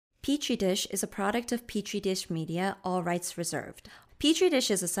Petri Dish is a product of Petri Dish Media, all rights reserved. Petri Dish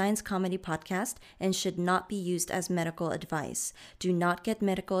is a science comedy podcast and should not be used as medical advice. Do not get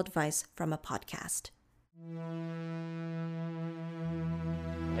medical advice from a podcast.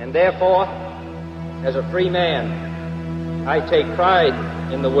 And therefore, as a free man, I take pride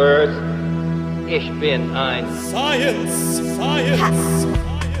in the words, Ich bin ein Science! Science!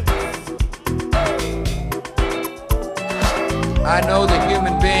 I know the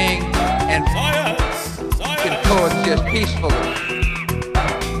human being and Science! can coexist peacefully.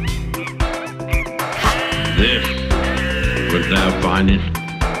 This was thou findest.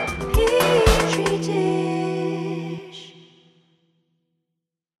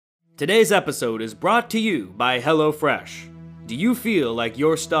 Today's episode is brought to you by HelloFresh. Do you feel like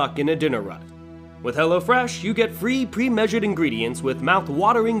you're stuck in a dinner rut? With HelloFresh, you get free pre-measured ingredients with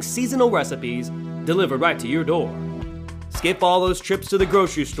mouth-watering seasonal recipes delivered right to your door. Skip all those trips to the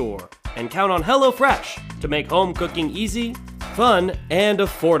grocery store and count on HelloFresh to make home cooking easy, fun, and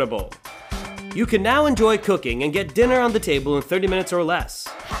affordable. You can now enjoy cooking and get dinner on the table in 30 minutes or less.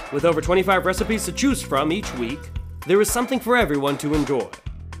 With over 25 recipes to choose from each week, there is something for everyone to enjoy.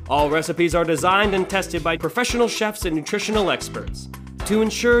 All recipes are designed and tested by professional chefs and nutritional experts to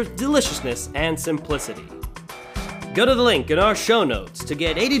ensure deliciousness and simplicity. Go to the link in our show notes to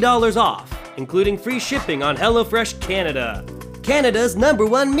get $80 off, including free shipping on HelloFresh Canada, Canada's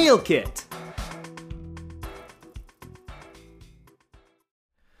 #1 meal kit.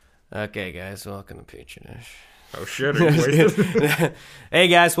 Okay, guys, welcome to Petri Dish. Oh shit, are you wasted? Hey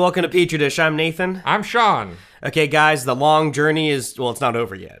guys, welcome to Petri Dish. I'm Nathan. I'm Sean. Okay, guys, the long journey is, well, it's not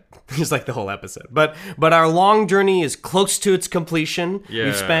over yet. It's like the whole episode. But our long journey is close to its completion. Yeah.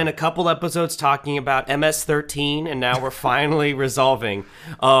 We've spent a couple episodes talking about MS-13, and now we're finally resolving,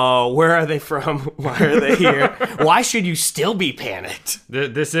 where are they from? Why are they here? Why should you still be panicked?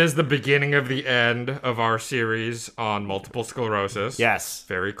 This is the beginning of the end of our series on multiple sclerosis. Yes.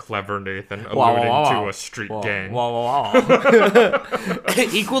 Very clever, Nathan, alluding Wow. to a street gang. Wow.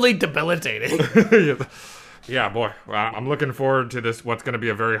 Equally debilitating. Yeah, boy. Well, I'm looking forward to this, what's going to be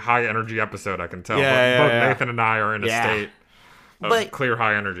a very high-energy episode, I can tell. Yeah, Both yeah. Nathan and I are in a state of clear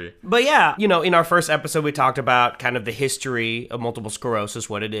high energy. But yeah, you know, in our first episode, we talked about kind of the history of multiple sclerosis,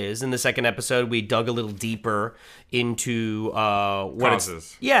 what it is. In the second episode, we dug a little deeper into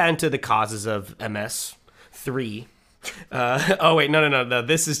Causes. into the causes of MS3. Oh wait, no.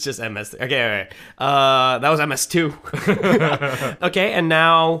 This is just MS. Okay, all right. That was MS2. Okay, and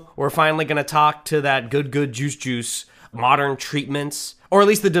now we're finally gonna talk to that good juice modern treatments, or at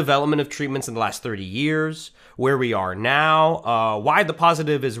least the development of treatments in the last 30 years, where we are now, why the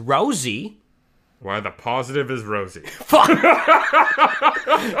positive is rosy. Why the positive is rosy.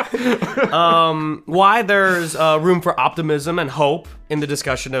 Why there's room for optimism and hope in the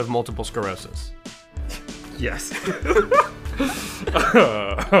discussion of multiple sclerosis. Yes.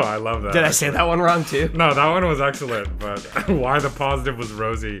 I love that. Did I say that one wrong too? No, that one was excellent, but why the positive was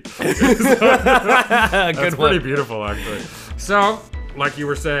rosy. That's pretty beautiful, actually. So, like you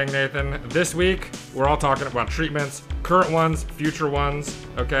were saying, Nathan, this week we're all talking about treatments, current ones, future ones,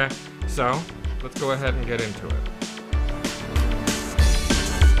 okay? So, let's go ahead and get into it.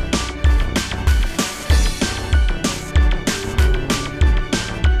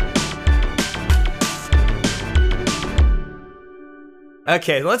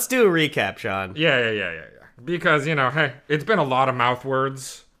 Okay, let's do a recap, Sean. Yeah. Because, you know, hey, it's been a lot of mouth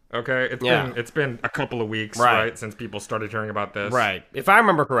words, okay? It's been a couple of weeks, right, since people started hearing about this. Right. If I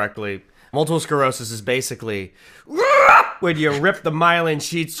remember correctly, multiple sclerosis is basically when you rip the myelin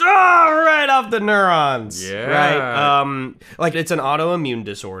sheets right off the neurons. Yeah. Right? Like, it's an autoimmune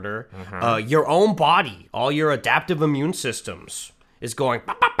disorder. Your own body, all your adaptive immune systems is going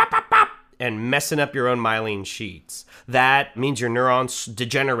pop, pop, pop, pop, pop, and messing up your own myelin sheets. That means your neurons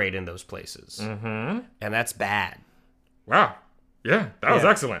degenerate in those places. Mm-hmm. And that's bad. Wow. Yeah, that was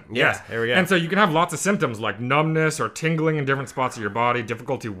excellent. Yeah, yes. there we go. And so you can have lots of symptoms like numbness or tingling in different spots of your body,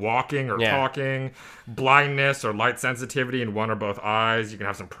 difficulty walking or talking, blindness or light sensitivity in one or both eyes. You can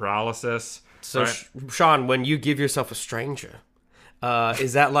have some paralysis. So, right? Sean, when you give yourself a stranger,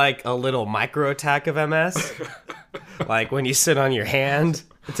 is that like a little micro attack of MS? Like when you sit on your hand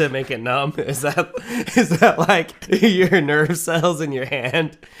to make it numb? Is that like your nerve cells in your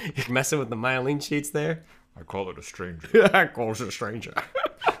hand? You're messing with the myelin sheets there? I call it a stranger. I call it a stranger.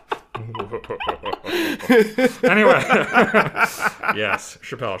 Anyway. Yes,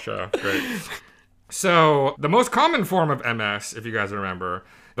 Chappelle Show. Great. So, the most common form of MS, if you guys remember,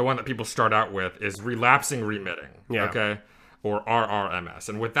 the one that people start out with, is relapsing remitting. Yeah. Okay? Or RRMS.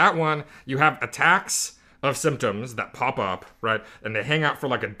 And with that one, you have attacks of symptoms that pop up, right? And they hang out for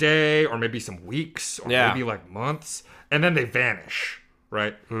like a day or maybe some weeks or Yeah. maybe like months, and then they vanish,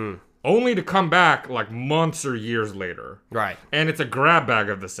 right? Only to come back like months or years later. Right. And it's a grab bag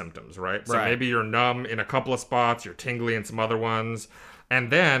of the symptoms, right? So Right. maybe you're numb in a couple of spots, you're tingly in some other ones,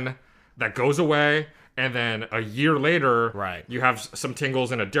 and then that goes away. And then a year later, Right. you have some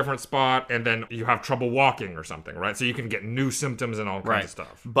tingles in a different spot, and then you have trouble walking or something, right? So you can get new symptoms and all kinds of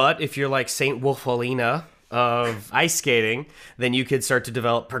stuff. But if you're like Saint Wolfalina of ice skating, then you could start to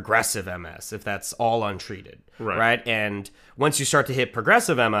develop progressive MS if that's all untreated. Right. And once you start to hit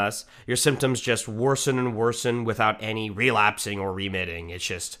progressive MS, your symptoms just worsen and worsen without any relapsing or remitting. It's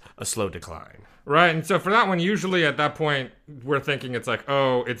just a slow decline. Right, and so for that one, usually at that point, we're thinking it's like,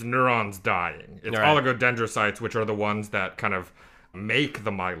 oh, it's neurons dying. It's Right. oligodendrocytes, which are the ones that kind of make the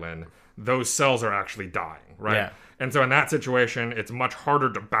myelin. Those cells are actually dying, right? Yeah. And so in that situation, it's much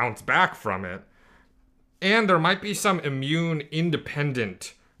harder to bounce back from it. And there might be some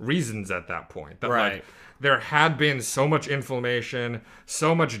immune-independent reasons at that point. That, Right. like, there had been so much inflammation,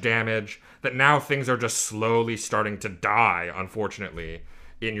 so much damage, that now things are just slowly starting to die, unfortunately,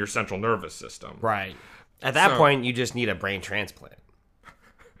 in your central nervous system. Right. At that So- point, you just need a brain transplant.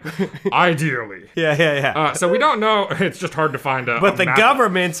 Ideally. Yeah. So we don't know. It's just hard to find a. But a the ma-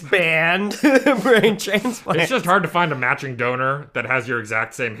 government's banned brain transplant. It's just hard to find a matching donor that has your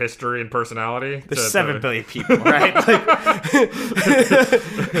exact same history and personality. There's 7 billion people, right? Like,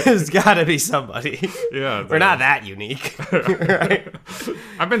 there's got to be somebody. Yeah, We're not that unique. Right?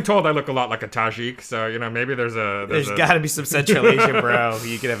 I've been told I look a lot like a Tajik, so maybe there's a. There's got to be some Central Asian bro who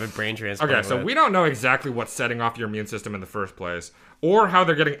you could have a brain transplant. Okay, so with. we don't know exactly what's setting off your immune system in the first place, or how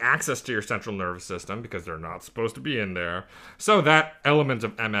they're getting access to your central nervous system, because they're not supposed to be in there. So that element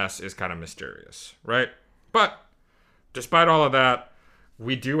of MS is kind of mysterious, right? But despite all of that,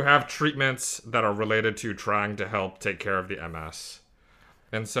 we do have treatments that are related to trying to help take care of the MS.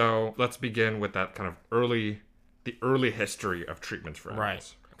 And so let's begin with that kind of early history of treatments for MS.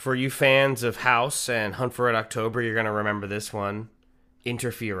 Right. For you fans of House and Hunt for Red October, you're going to remember this one.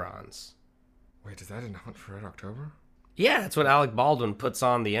 Interferons. Wait, is that in Hunt for Red October? Yeah, that's what Alec Baldwin puts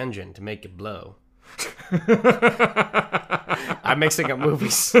on the engine to make it blow. I'm mixing up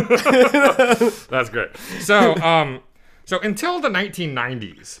movies. That's great. So, so until the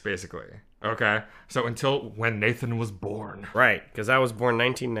 1990s, basically. Okay. So until when Nathan was born. Right, because I was born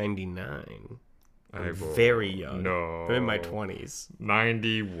 1999. I'm very young. No. I'm in my 20s.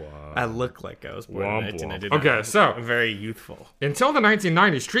 91. I look like I was born in Womp 1999. womp. Okay, so I'm very youthful. until the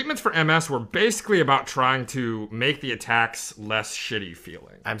 1990s, treatments for MS were basically about trying to make the attacks less shitty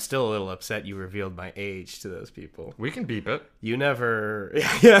feeling. I'm still a little upset you revealed my age to those people. We can beep it. You never.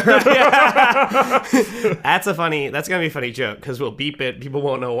 Yeah, right. That's gonna be a funny joke because we'll beep it. People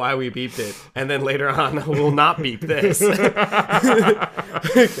won't know why we beeped it, and then later on we'll not beep this.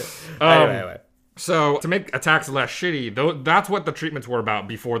 Anyway. So to make attacks less shitty, that's what the treatments were about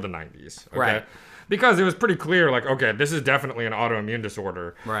before the 90s. Okay? Right. Because it was pretty clear, like, okay, this is definitely an autoimmune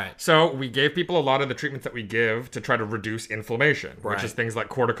disorder. Right. So we gave people a lot of the treatments that we give to try to reduce inflammation, which Right. is things like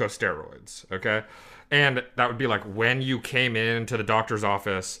corticosteroids. Okay. And that would be like when you came into the doctor's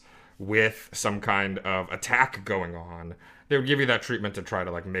office with some kind of attack going on, they would give you that treatment to try to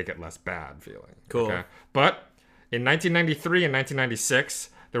like make it less bad feeling. Cool. Okay? But in 1993 and 1996,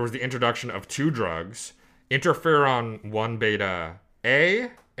 there was the introduction of 2 drugs, interferon 1 beta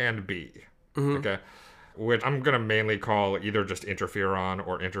A and B. Okay. Which I'm going to mainly call either just interferon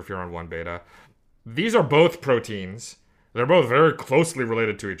or interferon 1 beta. These are both proteins. They're both very closely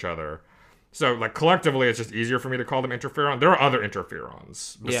related to each other. So, like, collectively, it's just easier for me to call them interferon. There are other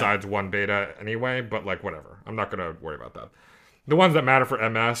interferons besides 1 beta anyway, but, like, whatever. I'm not going to worry about that. The ones that matter for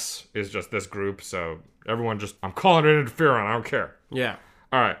MS is just this group, so everyone just, I'm calling it interferon. I don't care. Yeah.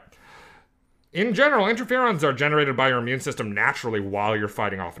 All right. In general, interferons are generated by your immune system naturally while you're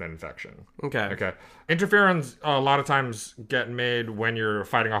fighting off an infection. Okay. Interferons a lot of times get made when you're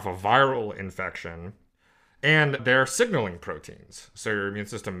fighting off a viral infection, and they're signaling proteins. So your immune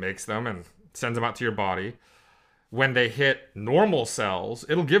system makes them and sends them out to your body. When they hit normal cells,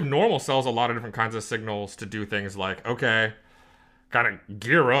 it'll give normal cells a lot of different kinds of signals to do things like, okay, kind of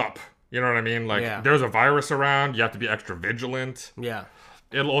gear up. You know what I mean? Like, there's a virus around, you have to be extra vigilant. Yeah.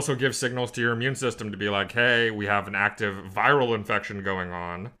 It'll also give signals to your immune system to be like, hey, we have an active viral infection going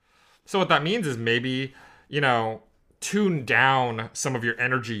on. So what that means is maybe, tune down some of your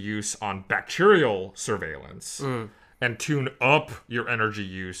energy use on bacterial surveillance and tune up your energy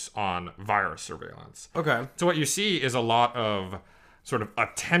use on virus surveillance. Okay. So what you see is a lot of sort of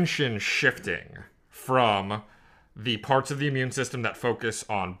attention shifting from the parts of the immune system that focus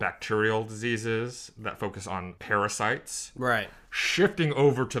on bacterial diseases, that focus on parasites, Right. shifting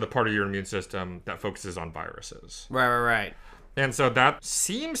over to the part of your immune system that focuses on viruses. Right. And so that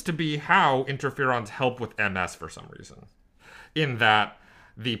seems to be how interferons help with MS for some reason. In that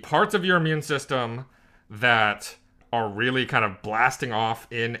the parts of your immune system that are really kind of blasting off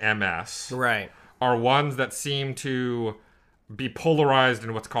in MS Right. are ones that seem to be polarized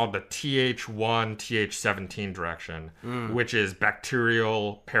in what's called the Th1, Th17 direction, which is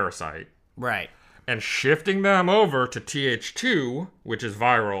bacterial parasite. Right. And shifting them over to Th2, which is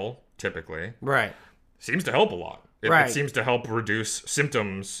viral, typically, Right. seems to help a lot. Right. It seems to help reduce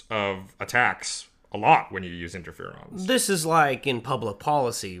symptoms of attacks a lot when you use interferons. This is like in public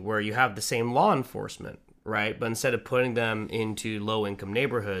policy where you have the same law enforcement, right? But instead of putting them into low-income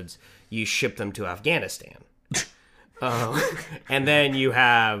neighborhoods, you ship them to Afghanistan. And then you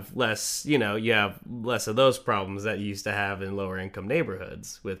have less, you have less of those problems that you used to have in lower-income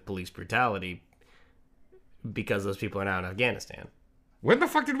neighborhoods with police brutality because those people are now in Afghanistan. When the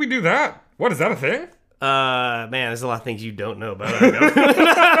fuck did we do that? What, is that a thing? Man, there's a lot of things you don't know about.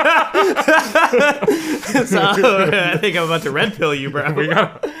 So I think I'm about to red pill you, bro.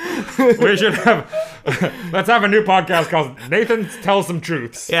 We should have. Let's have a new podcast called Nathan Tells Some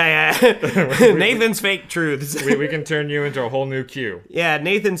Truths. Yeah. Nathan's fake truths. We can turn you into a whole new Q. Yeah,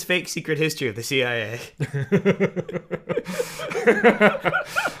 Nathan's fake secret history of the CIA.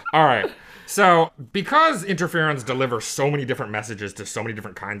 All right. So, because interferons deliver so many different messages to so many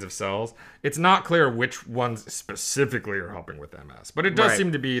different kinds of cells, it's not clear which ones specifically are helping with MS. But it does Right.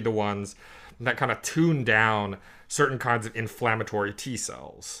 seem to be the ones that kind of tune down certain kinds of inflammatory T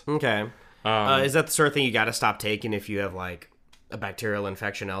cells. Okay. Is that the sort of thing you got to stop taking if you have, like, a bacterial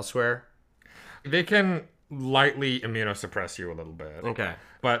infection elsewhere? They can lightly immunosuppress you a little bit. Okay.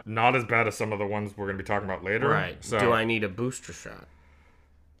 But not as bad as some of the ones we're going to be talking about later. Right. So, Do I need a booster shot?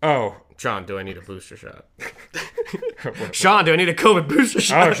 Oh. Sean, do I need a booster shot? Sean, do I need a COVID booster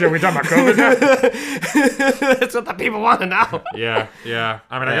shot? Oh, shit, we talking about COVID now? That's what the people want to know. Yeah.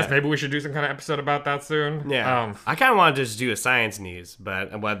 I mean, I guess maybe we should do some kind of episode about that soon. Yeah. I kind of want to just do a science news, but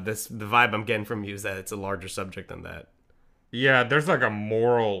the vibe I'm getting from you is that it's a larger subject than that. Yeah, there's like a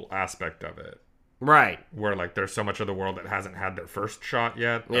moral aspect of it. Right. Where, like, there's so much of the world that hasn't had their first shot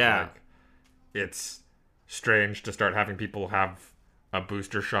yet. That, Yeah. Like, it's strange to start having people have a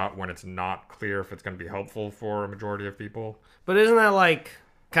booster shot when it's not clear if it's going to be helpful for a majority of people. But isn't that, like,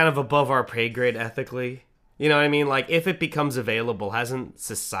 kind of above our pay grade ethically? You know what I mean? Like, if it becomes available, hasn't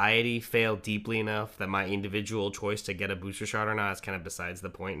society failed deeply enough that my individual choice to get a booster shot or not is kind of besides the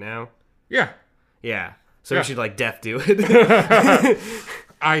point now? Yeah. Yeah. So Yeah. we should, like, do it.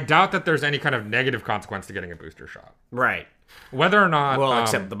 I doubt that there's any kind of negative consequence to getting a booster shot. Right. Whether or not... Well,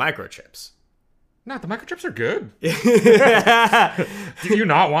 except the microchips. No, the microchips are good. Do you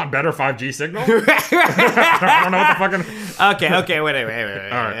not want better 5G signal? I don't know what the fucking... Okay, wait.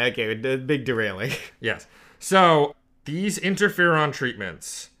 All right. Okay, big derailing. Yes. So, these interferon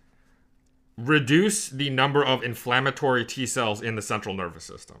treatments reduce the number of inflammatory T cells in the central nervous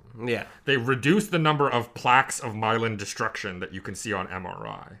system. Yeah. They reduce the number of plaques of myelin destruction that you can see on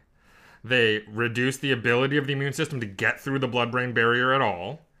MRI. They reduce the ability of the immune system to get through the blood-brain barrier at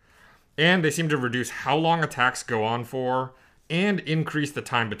all. And they seem to reduce how long attacks go on for and increase the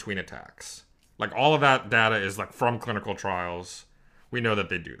time between attacks. Like, all of that data is, like, from clinical trials. We know that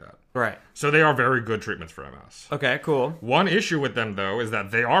they do that. Right. So they are very good treatments for MS. Okay, cool. One issue with them, though, is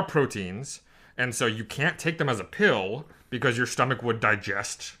that they are proteins, and so you can't take them as a pill because your stomach would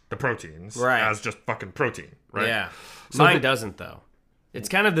digest the proteins as just fucking protein, right? Yeah. So Mine doesn't, though. It's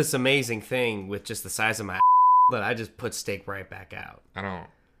kind of this amazing thing with just the size of my that I just put steak right back out. I don't...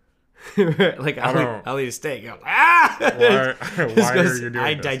 Like, I'll eat a steak. I'm like, ah! Why are you doing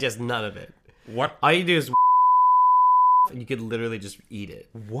I this? digest none of it. What? All you do is and you could literally just eat it.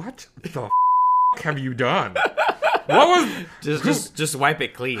 What the have you done? What was... Just wipe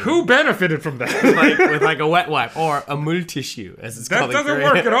it clean. Who benefited from that? with like a wet wipe or a mul tissue, as it's That called. doesn't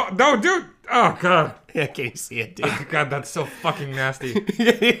work at all. No, dude. Oh, God. Yeah, can you see it, dude? Oh, God, that's so fucking nasty.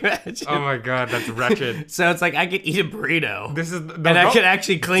 Can you imagine? Oh, my God, that's wretched. So it's like I could eat a burrito. This is... And I could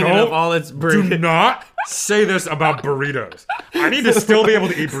actually clean it up all its burrito. Do not say this about burritos. I need to still be able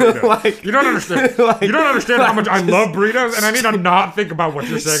to eat burritos. Like- you don't understand. like- you don't understand how much I just- love burritos, and I need to not think about what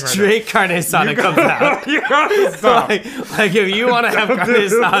you're saying Straight carne asada comes out. right now. You gotta stop. like if you want to have carne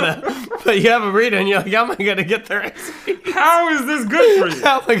asada, but you have a burrito and you're like, how am I going to get the recipe? How is this good for you?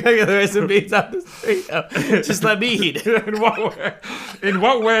 How am I going to get the recipes out of this burrito? Just let me eat it. In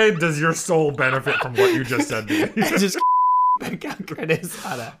what way does your soul benefit from what you just said to me? Just back out carne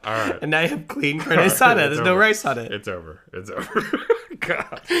asada. All right. And now you have clean carne asada. It's There's no over. rice on it. It's over.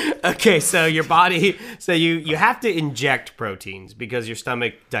 God. Okay, so your body, so you have to inject proteins because your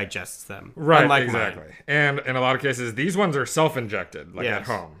stomach digests them. Right, unlike exactly. mine. And in a lot of cases, these ones are self-injected, like at Yes.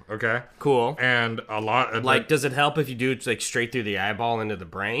 home, okay? Cool. And a lot... Like, does it help if you do it like straight through the eyeball into the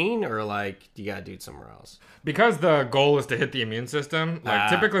brain, or like you gotta do it somewhere else? Because the goal is to hit the immune system, like Ah.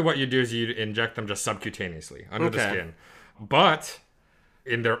 typically what you do is you inject them just subcutaneously under the Okay. skin. But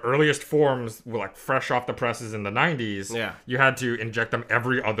in their earliest forms, like fresh off the presses in the 90s, Yeah. you had to inject them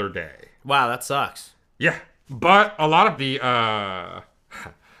every other day. Wow, that sucks. Yeah. But a lot of the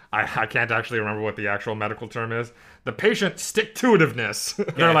I can't actually remember what the actual medical term is. The patient stick-to-itiveness,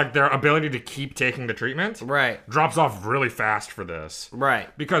 their ability to keep taking the treatment, Right. drops off really fast for this. Right.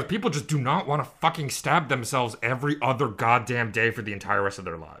 Because people just do not want to fucking stab themselves every other goddamn day for the entire rest of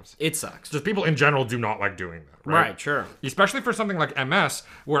their lives. It sucks. Just people in general do not like doing that, right? Right, sure. Especially for something like MS,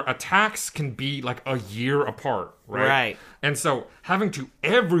 where attacks can be like a year apart, right? Right. And so having to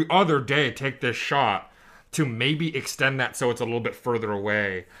every other day take this shot to maybe extend that so it's a little bit further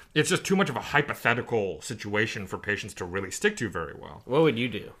away, it's just too much of a hypothetical situation for patients to really stick to very well. What would you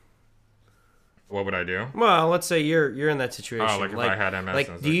do? What would I do? Well, let's say you're in that situation. Oh, like if I had MS.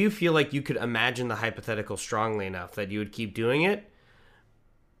 Like, do you feel like you could imagine the hypothetical strongly enough that you would keep doing it?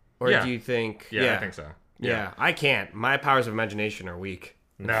 Or Yeah. do you think... Yeah, I think so. Yeah, I can't. My powers of imagination are weak.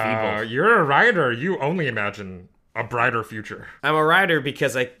 and No, feeble. you're a writer. You only imagine a brighter future. I'm a writer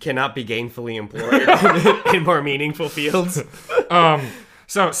because I cannot be gainfully employed in more meaningful fields.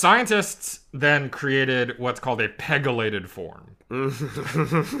 So scientists then created what's called a pegylated form.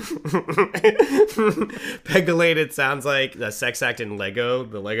 Pegylated sounds like the sex act in Lego,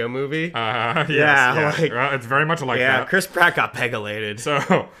 the Lego movie. Yes, Yeah, like- well, it's very much like yeah, that. Chris Pratt got pegylated.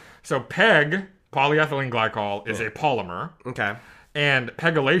 So PEG, polyethylene glycol, is a polymer. Okay. And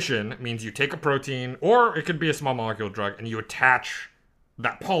pegylation means you take a protein, or it could be a small molecule drug, and you attach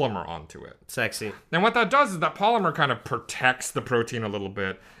that polymer onto it. Sexy. And what that does is that polymer kind of protects the protein a little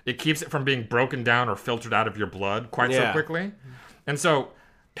bit. It keeps it from being broken down or filtered out of your blood quite so Yeah. quickly. And so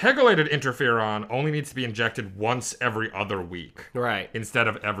pegylated interferon only needs to be injected once every other week Right. instead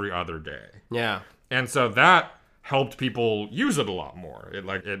of every other day. Yeah. And so that helped people use it a lot more.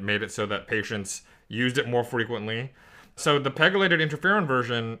 It made it so that patients used it more frequently. So the pegylated interferon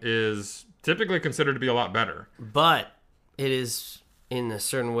version is typically considered to be a lot better. But it is, in a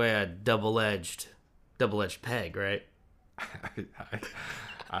certain way, a double-edged peg, right?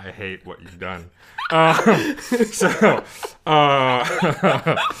 I hate what you've done.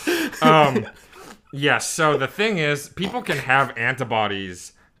 Yes, so the thing is, people can have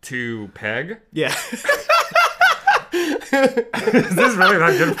antibodies to PEG. Yeah. Is this really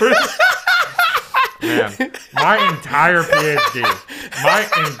that good for you? Man, my entire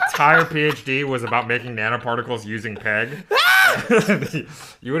PhD was about making nanoparticles using PEG.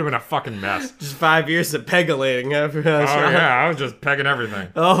 You would have been a fucking mess. Just 5 years of pegylating. Oh yeah, I was just pegging everything.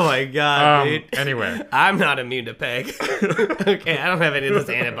 Oh my god, dude. Anyway. I'm not immune to peg. Okay, I don't have any of those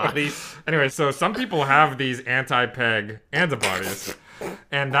antibodies. Anyway, so some people have these anti-PEG antibodies,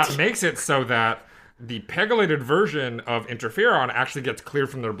 and that makes it so that the pegylated version of interferon actually gets cleared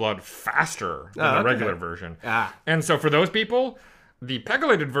from their blood faster than the regular version. And so for those people, the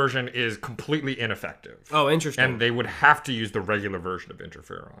pegylated version is completely ineffective. Oh, interesting. And they would have to use the regular version of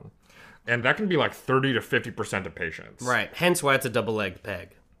interferon. And that can be like 30 to 50% of patients. Right. Hence why it's a double-legged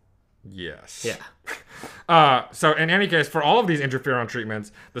peg. Yes. Yeah. So in any case, for all of these interferon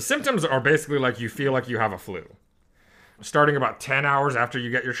treatments, the symptoms are basically like you feel like you have a flu. Starting about 10 hours after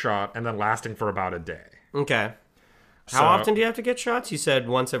you get your shot and then lasting for about a day. Okay. How So- often do you have to get shots? You said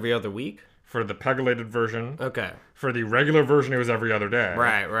once every other week? For the pegylated version. Okay. For the regular version, it was every other day.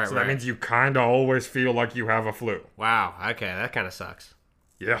 Right. So that means you kind of always feel like you have a flu. Wow. Okay, that kind of sucks.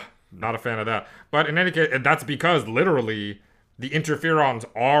 Yeah, not a fan of that. But in any case, that's because literally the interferons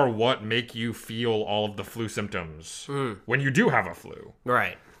are what make you feel all of the flu symptoms when you do have a flu.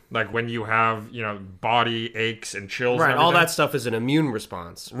 Right. Like when you have, body aches and chills. Right. And All everything. that stuff is an immune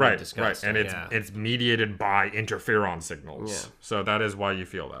response. Right. discussed. And Yeah. it's mediated by interferon signals. Yeah. So that is why you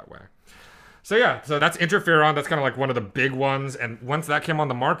feel that way. So yeah, so that's interferon. That's kind of like one of the big ones. And once that came on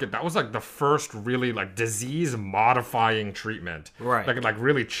the market, that was like the first really like disease modifying treatment. Right. That could like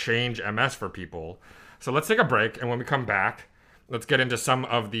really change MS for people. So let's take a break. And when we come back, let's get into some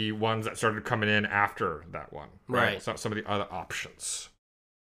of the ones that started coming in after that one. Right. So some of the other options.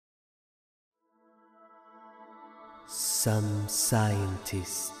 Some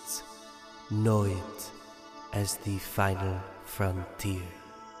scientists know it as the final frontier.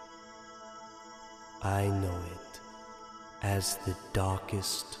 I know it as the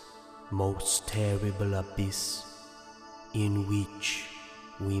darkest, most terrible abyss in which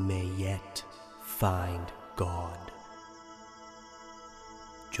we may yet find God.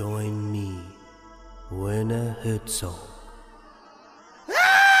 Join me, Werner Herzog,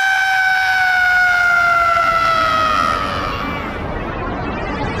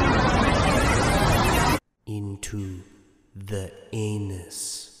 into the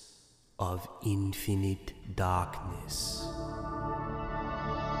anus of infinite darkness.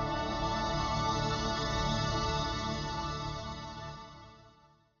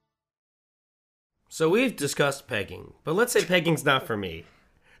 So we've discussed pegging, but let's say pegging's not for me.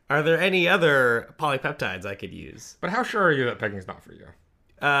 Are there any other polypeptides I could use? But how sure are you that pegging's not for you?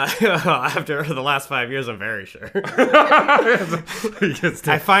 After the last 5 years, I'm very sure.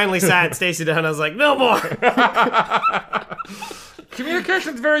 I finally sat Stacy down and I was like, no more!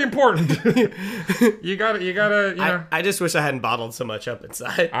 Communication's very important. you gotta. I just wish I hadn't bottled so much up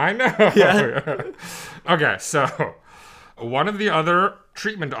inside. I know. Yeah. Okay, so one of the other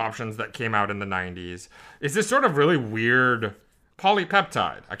treatment options that came out in the 90s is this sort of really weird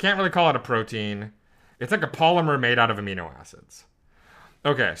polypeptide. I can't really call it a protein. It's like a polymer made out of amino acids.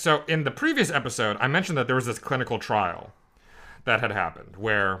 Okay, so in the previous episode, I mentioned that there was this clinical trial that had happened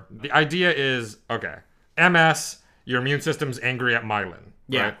where the idea is, okay, MS, your immune system's angry at myelin.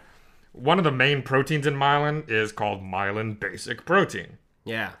 Yeah. Right? One of the main proteins in myelin is called myelin basic protein.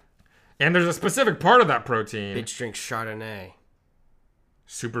 Yeah. And there's a specific part of that protein. Bitch drinks Chardonnay.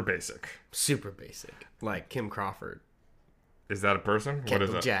 Super basic. Super basic. Like Kim Crawford. Is that a person? What is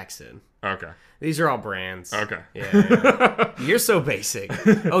Kendall it? Jackson. Okay. These are all brands. Okay. Yeah. You're so basic.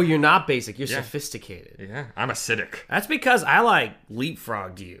 Oh, you're not basic. You're sophisticated. Yeah, I'm acidic. That's because I like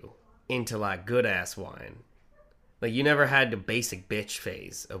leapfrogged you into like good ass wine. Like you never had the basic bitch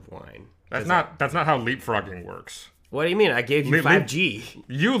phase of wine. That's not how leapfrogging works. What do you mean? I gave you 5G.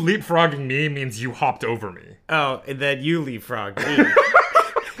 You leapfrogging me means you hopped over me. Oh, and then you leapfrogged me.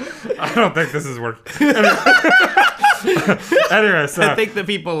 I don't think this is working. Anyway, so I think the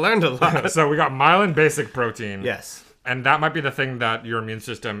people learned a lot. So we got myelin basic protein. Yes. And that might be the thing that your immune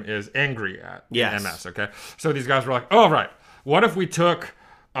system is angry at. Yes. In MS, okay? So these guys were like, oh, right. What if we took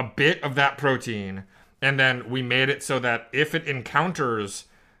a bit of that protein and then we made it so that if it encounters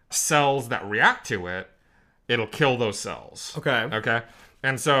cells that react to it, it'll kill those cells. Okay. Okay?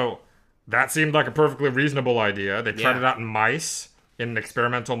 And so that seemed like a perfectly reasonable idea. They tried it out in mice, in an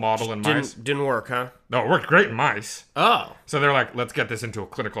experimental model in mice. Didn't work, huh? No, it worked great in mice. Oh. So they're like, let's get this into a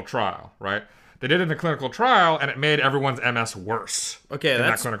clinical trial, right? They did it in a clinical trial, and it made everyone's MS worse. Okay,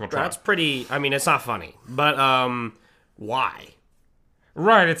 that's clinical trial. That's pretty. I mean, it's not funny, but why?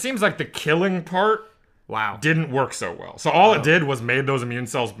 Right. It seems like the killing part, didn't work so well. So all it did was made those immune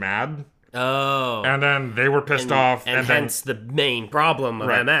cells mad. Oh. And then they were pissed off, and hence the main problem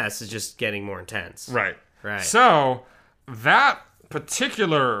of MS is just getting more intense. Right. Right. So that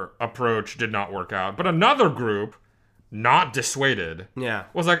particular approach did not work out, but another group, not dissuaded,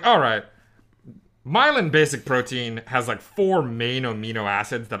 was like, all right, myelin basic protein has like 4 main amino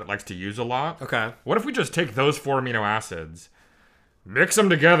acids that it likes to use a lot. Okay. What if we just take those 4 amino acids, mix them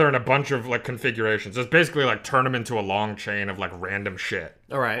together in a bunch of like configurations, just basically like turn them into a long chain of like random shit.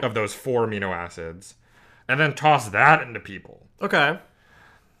 All right. Of those 4 amino acids, and then toss that into people. Okay.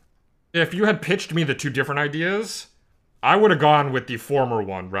 If you had pitched me the 2 different ideas, I would have gone with the former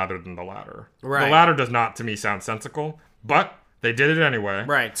one rather than the latter. Right. The latter does not, to me, sound sensical, but they did it anyway.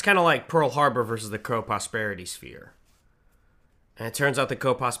 Right. It's kind of like Pearl Harbor versus the co-prosperity sphere. And it turns out the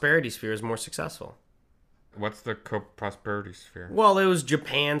co-prosperity sphere is more successful. What's the co-prosperity sphere? Well, it was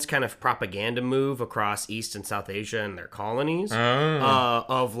Japan's kind of propaganda move across East and South Asia and their colonies.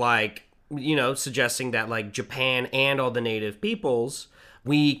 Of like, you know, suggesting that like Japan and all the native peoples,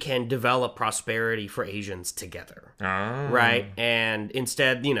 we can develop prosperity for Asians together. Right? And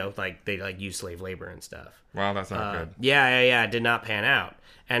instead, you know, like they like use slave labor and stuff. Wow, that's not good. Yeah. It did not pan out.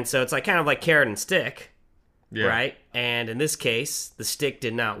 And so it's like kind of like carrot and stick. Yeah. Right? And in this case, the stick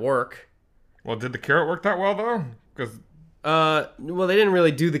did not work. Well, did the carrot work that well, though? Because well, they didn't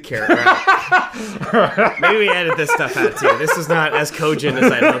really do the carrot right. Maybe we edit this stuff out, too. This is not as cogent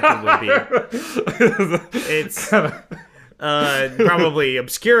as I'd hoped it would be. It's probably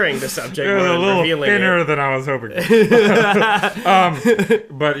obscuring the subject more a than little revealing thinner it. than I was hoping.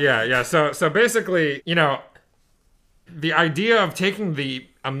 But yeah. So basically, you know, the idea of taking the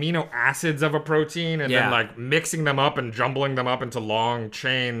amino acids of a protein and then like mixing them up and jumbling them up into long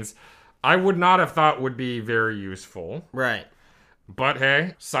chains, I would not have thought would be very useful. Right. But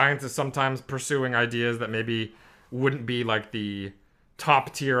hey, science is sometimes pursuing ideas that maybe wouldn't be like the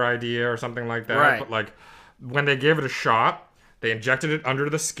top tier idea or something like that. Right. But like When they gave it a shot, they injected it under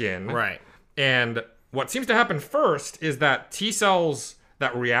the skin. Right. And what seems to happen first is that T cells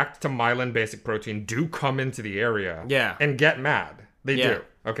that react to myelin basic protein do come into the area and get mad. They do.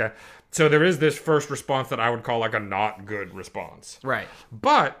 Okay. So there is this first response that I would call like a not good response. Right.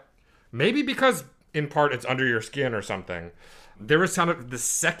 But maybe because in part it's under your skin or something, there is kind of the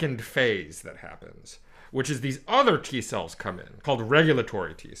second phase that happens, which is these other T cells come in called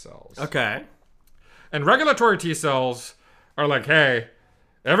regulatory T cells. Okay. And regulatory T cells are like, hey,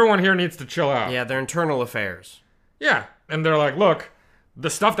 everyone here needs to chill out. Yeah, they're internal affairs. Yeah. And they're like, look, the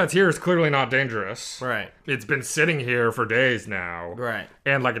stuff that's here is clearly not dangerous. Right. It's been sitting here for days now. Right.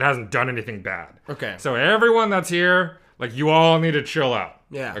 And like it hasn't done anything bad. Okay. So everyone that's here, like you all need to chill out.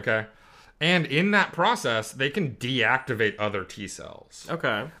 Yeah. Okay. And in that process, they can deactivate other T cells.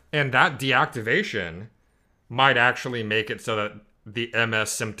 Okay. And that deactivation might actually make it so that the MS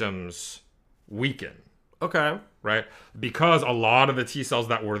symptoms weaken. Okay. Right? Because a lot of the T cells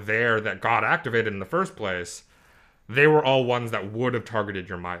that were there that got activated in the first place, they were all ones that would have targeted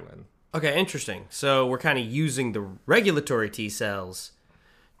your myelin. Okay, interesting. So we're kind of using the regulatory T cells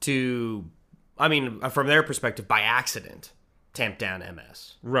to, I mean, from their perspective, by accident, tamp down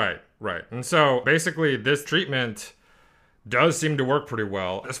MS. Right, right. And so basically this treatment does seem to work pretty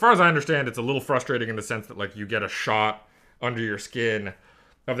well. As far as I understand, it's a little frustrating in the sense that like you get a shot under your skin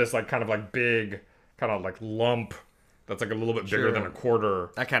of this like kind of like big kind of like lump that's like a little bit bigger than a quarter.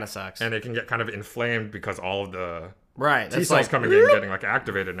 That kind of sucks. And it can get kind of inflamed because all of the right, T cells like, coming in, getting like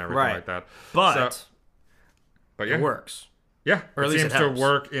activated and everything like that. But yeah, it works. Yeah, or at least seems to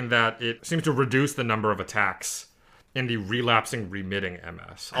work in that it seems to reduce the number of attacks in the relapsing remitting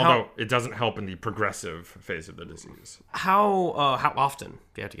MS. Although it doesn't help in the progressive phase of the disease. How often do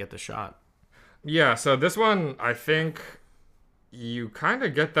you have to get the shot? Yeah, so this one, I think you kind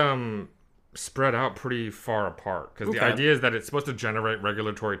of get them spread out pretty far apart because the idea is that it's supposed to generate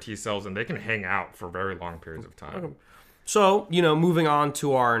regulatory T cells and they can hang out for very long periods of time. Okay. So, moving on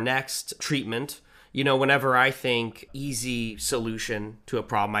to our next treatment, whenever I think easy solution to a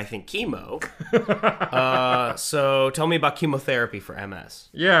problem, I think chemo. So tell me about chemotherapy for MS.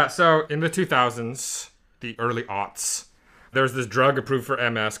 Yeah, so in the 2000s, the early aughts, there's this drug approved for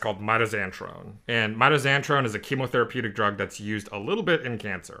MS called mitoxantrone. And mitoxantrone is a chemotherapeutic drug that's used a little bit in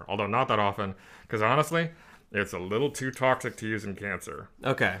cancer, although not that often, because honestly, it's a little too toxic to use in cancer.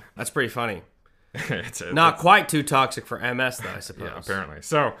 Okay, that's pretty funny. it's not quite too toxic for MS, though, I suppose. Yeah, apparently.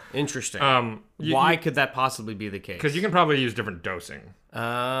 So interesting. Why could that possibly be the case? Because you can probably use different dosing.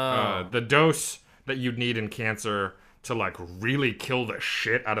 Oh. The dose that you'd need in cancer to like really kill the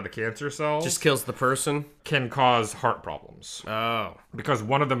shit out of the cancer cells just kills the person, can cause heart problems. Oh. Because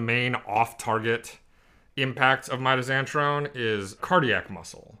one of the main off-target impacts of mitoxantrone is cardiac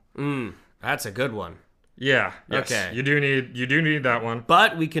muscle. That's a good one. Yeah. Yes. Okay. You do need that one.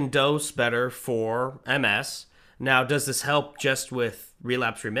 But we can dose better for MS. Now, does this help just with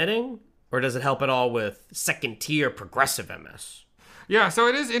relapse remitting, or does it help at all with second tier progressive MS? Yeah, so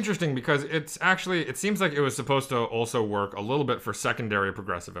it is interesting because it seems like it was supposed to also work a little bit for secondary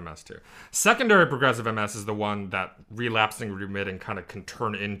progressive MS too. Secondary progressive MS is the one that relapsing remitting kind of can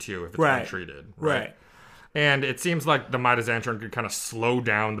turn into if it's untreated. Right. And it seems like the mitoxantrone could kind of slow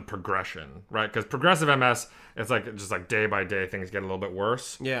down the progression, right? Because progressive MS, it's like just like day by day things get a little bit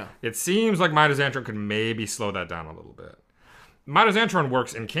worse. Yeah. It seems like mitoxantrone could maybe slow that down a little bit. Mitoxantrone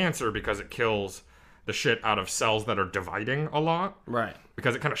works in cancer because it kills the shit out of cells that are dividing a lot. Right.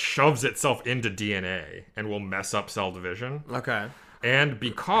 Because it kind of shoves itself into DNA and will mess up cell division. Okay. And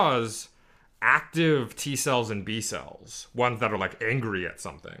because active T cells and B cells, ones that are like angry at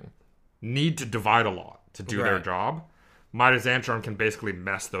something, need to divide a lot to do their job, mitoxantrone can basically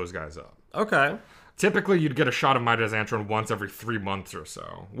mess those guys up. Okay. Typically, you'd get a shot of mitoxantrone once every 3 months or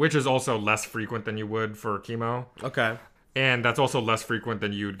so, which is also less frequent than you would for chemo. Okay. And that's also less frequent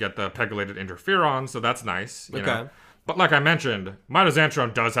than you'd get the pegylated interferon, so that's nice. You know? But like I mentioned,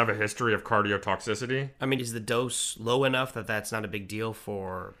 mitoxantrone does have a history of cardiotoxicity. I mean, is the dose low enough that that's not a big deal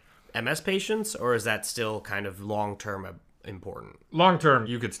for MS patients, or is that still kind of long-term important? Long term,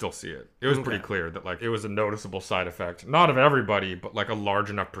 you could still see it. It was pretty clear that like it was a noticeable side effect. Not of everybody, but like a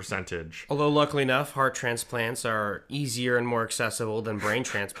large enough percentage. Although luckily enough, heart transplants are easier and more accessible than brain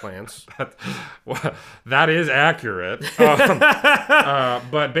transplants. That is accurate.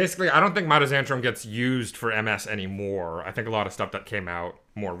 But basically, I don't think mitoxantrone gets used for MS anymore. I think a lot of stuff that came out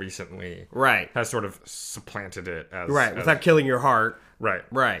more recently has sort of supplanted it as without killing your heart. Right.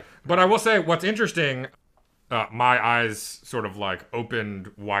 But I will say what's interesting, my eyes sort of like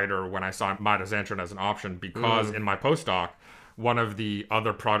opened wider when I saw mitoxantrone as an option because in my postdoc, one of the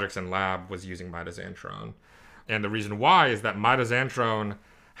other projects in lab was using mitoxantrone. And the reason why is that mitoxantrone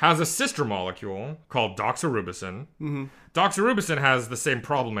has a sister molecule called doxorubicin. Doxorubicin has the same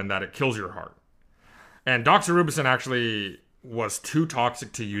problem in that it kills your heart. And doxorubicin actually was too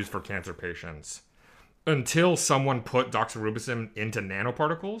toxic to use for cancer patients until someone put doxorubicin into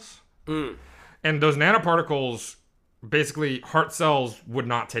nanoparticles. And those nanoparticles, basically, heart cells would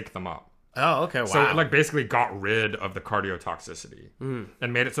not take them up. Oh, okay, wow. So it basically got rid of the cardiotoxicity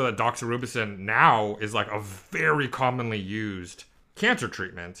and made it so that doxorubicin now is a very commonly used cancer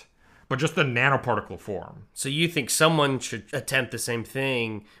treatment, but just the nanoparticle form. So you think someone should attempt the same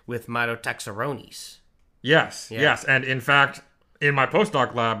thing with mitotaxarones? Yes. And in fact, in my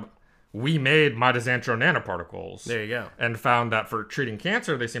postdoc lab, we made mitoxantrone nanoparticles. There you go. And found that for treating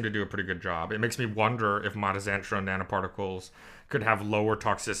cancer, they seem to do a pretty good job. It makes me wonder if mitoxantrone nanoparticles could have lower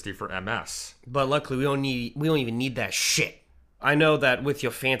toxicity for MS. But luckily, we don't even need that shit. I know that with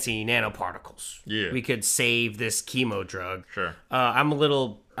your fancy nanoparticles, we could save this chemo drug. Sure. I'm a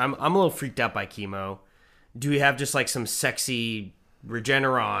little freaked out by chemo. Do we have just some sexy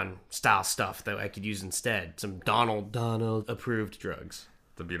Regeneron style stuff that I could use instead? Some Donald approved drugs.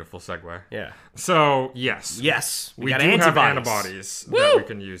 It's a beautiful segue. Yeah. So yes, we got do have antibodies that we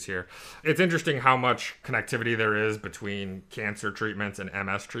can use here. It's interesting how much connectivity there is between cancer treatments and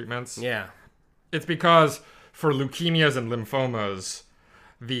MS treatments. Yeah. It's because for leukemias and lymphomas,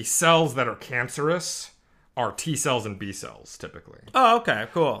 the cells that are cancerous are T cells and B cells typically. Oh, okay,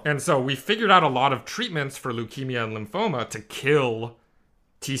 cool. And so we figured out a lot of treatments for leukemia and lymphoma to kill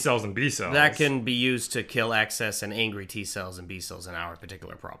T cells and B cells. That can be used to kill excess and angry T cells and B cells in our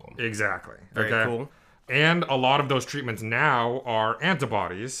particular problem. Exactly. Very cool. And a lot of those treatments now are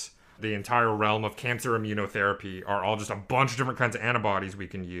antibodies. The entire realm of cancer immunotherapy are all just a bunch of different kinds of antibodies we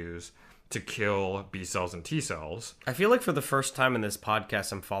can use to kill B cells and T cells. I feel like for the first time in this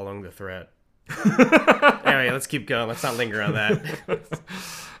podcast, I'm following the thread. Anyway, let's keep going. Let's not linger on that.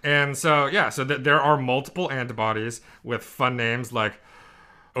 And so, there are multiple antibodies with fun names like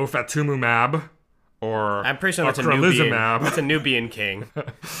ofatumumab or I'm pretty sure that's ocrelizumab. That's a Nubian king.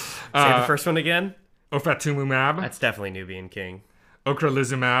 Say the first one again. Ofatumumab. That's definitely Nubian king.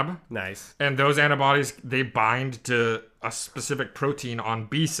 Ocrelizumab. Nice. And those antibodies, they bind to a specific protein on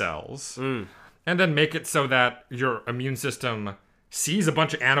B cells and then make it so that your immune system sees a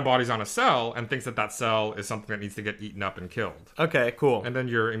bunch of antibodies on a cell and thinks that that cell is something that needs to get eaten up and killed. Okay, cool. And then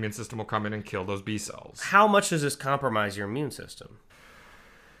your immune system will come in and kill those B cells. How much does this compromise your immune system?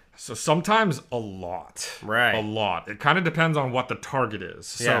 So sometimes a lot. Right. A lot. It kind of depends on what the target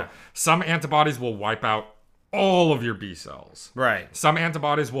is. Yeah. So some antibodies will wipe out all of your B cells. Right. Some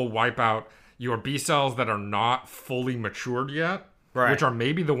antibodies will wipe out your B cells that are not fully matured yet, which are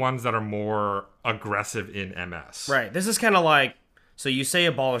maybe the ones that are more aggressive in MS. Right. This is kind of like, so you say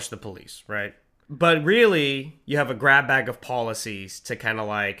abolish the police, right? But really, you have a grab bag of policies to kind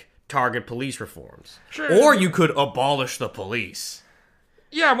of target police reforms. Sure. Or you could abolish the police.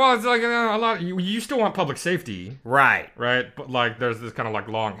 Yeah, well, it's a lot. You still want public safety, right? But there's this kind of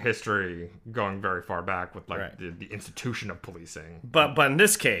long history going very far back with the institution of policing. But in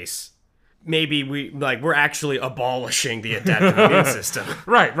this case, maybe we're actually abolishing the adaptive immune system.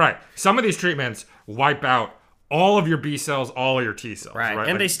 Right. Some of these treatments wipe out all of your B cells, all of your T cells. Right.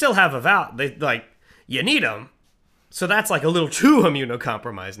 And they still have you need them. So that's a little too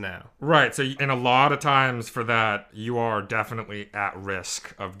immunocompromised now. Right. So, and a lot of times for that, you are definitely at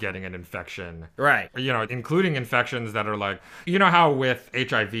risk of getting an infection. Right. Including infections that are how with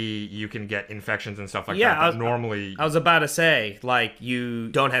HIV, you can get infections and stuff that. Normally. I was about to say, you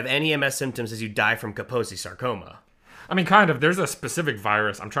don't have any MS symptoms as you die from Kaposi sarcoma. I mean, kind of. There's a specific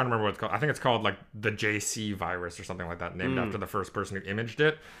virus. I'm trying to remember what it's called. I think it's called the JC virus or something like that, named after the first person who imaged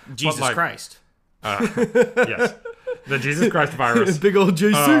it. Jesus Christ. Yes. The Jesus Christ virus. Big old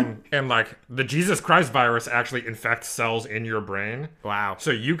JC. And the Jesus Christ virus actually infects cells in your brain. Wow.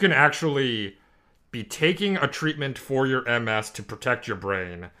 So you can actually be taking a treatment for your MS to protect your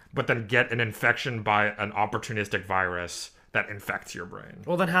brain, but then get an infection by an opportunistic virus that infects your brain.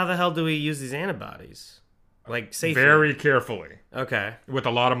 Well, then how the hell do we use these antibodies? Safely? Very carefully. Okay. With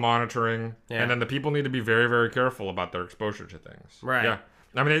a lot of monitoring. Yeah. And then the people need to be very, very careful about their exposure to things. Right. Yeah.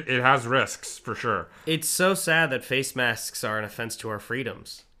 I mean, it has risks, for sure. It's so sad that face masks are an offense to our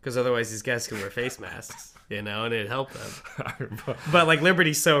freedoms. Because otherwise these guys can wear face masks, and it'd help them. But,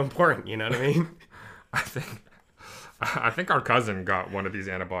 liberty's so important, you know what I mean? I think our cousin got one of these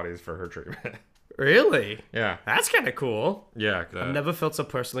antibodies for her treatment. Really? Yeah. That's kind of cool. Yeah. I've never felt so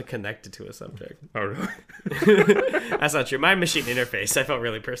personally connected to a subject. Oh, really? That's not true. My machine interface, I felt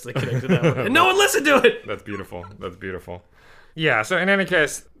really personally connected to that one. And no one listened to it! That's beautiful. Yeah, so in any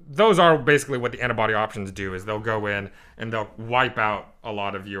case, those are basically what the antibody options do, is they'll go in and they'll wipe out a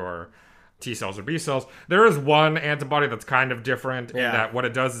lot of your T cells or B cells. There is one antibody that's kind of different in that what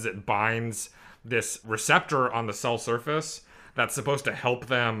it does is it binds this receptor on the cell surface that's supposed to help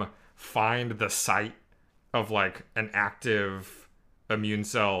them find the site of like an active immune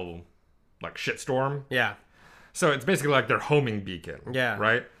cell like shitstorm. Yeah. So it's basically like their homing beacon. Yeah.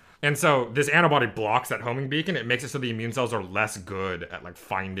 Right? And so this antibody blocks that homing beacon. It makes it so the immune cells are less good at like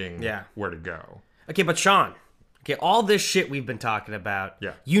finding where to go. Okay, but Sean, all this shit we've been talking about,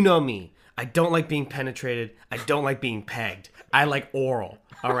 Yeah. you know me. I don't like being penetrated. I don't like being pegged. I like oral.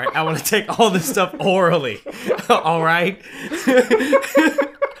 All right? I want to take all this stuff orally. All right?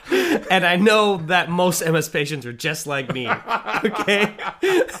 And I know that most MS patients are just like me, okay?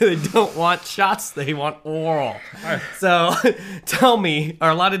 They don't want shots, they want oral. So tell me, are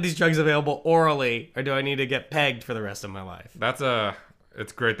a lot of these drugs available orally, or do I need to get pegged for the rest of my life?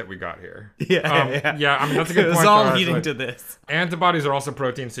 It's great that we got here. Yeah, I mean, that's a good point. It's all though, leading like, to this. Antibodies are also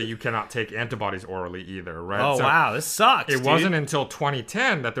proteins, so you cannot take antibodies orally either, right? Oh, so wow, this sucks, It wasn't until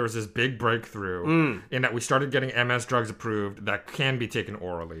 2010 that there was this big breakthrough in that we started getting MS drugs approved that can be taken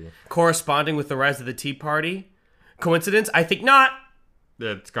orally. Corresponding with the rise of the Tea Party? Coincidence? I think not.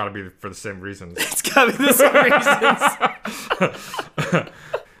 It's got to be for the same reasons. It's got to be the same reasons.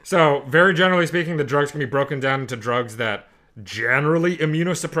 So, very generally speaking, the drugs can be broken down into drugs that generally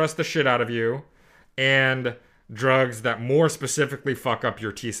immunosuppress the shit out of you, and drugs that more specifically fuck up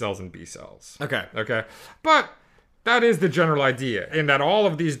your T cells and B cells. Okay. But that is the general idea, in that all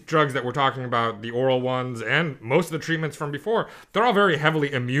of these drugs that we're talking about, the oral ones, and most of the treatments from before, they're all very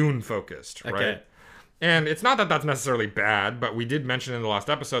heavily immune focused, right? Okay. And it's not that that's necessarily bad, but we did mention in the last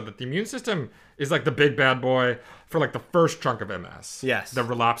episode that the immune system is like the big bad boy for like the first chunk of MS. Yes. The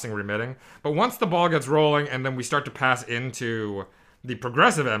relapsing remitting. But once the ball gets rolling and then we start to pass into the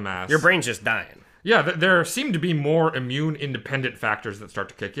progressive MS. Your brain's just dying. Yeah, there seem to be more immune independent factors that start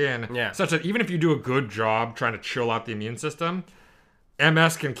to kick in. Yeah. Such that even if you do a good job trying to chill out the immune system,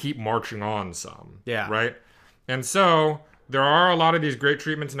 MS can keep marching on some. Yeah. Right? And so there are a lot of these great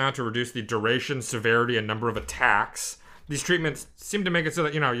treatments now to reduce the duration, severity, and number of attacks. These treatments seem to make it so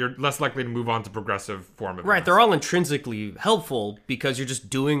that, you're less likely to move on to progressive form of Right, MS. they're all intrinsically helpful because you're just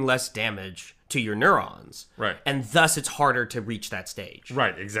doing less damage to your neurons. Right. And thus it's harder to reach that stage.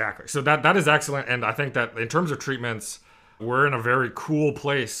 Right, exactly. So that is excellent, and I think that in terms of treatments, we're in a very cool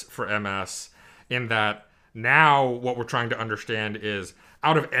place for MS in that now what we're trying to understand is,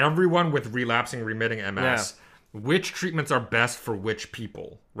 out of everyone with relapsing remitting MS, which treatments are best for which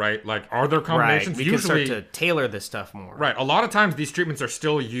people, right? Like, are there combinations? Right, we can start to tailor this stuff more. Right, a lot of times these treatments are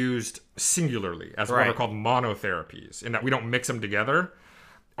still used singularly as what are Right. called monotherapies, in that we don't mix them together.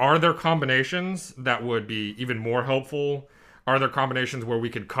 Are there combinations that would be even more helpful? Are there combinations where we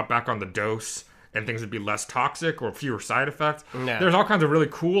could cut back on the dose and things would be less toxic or fewer side effects? No. There's all kinds of really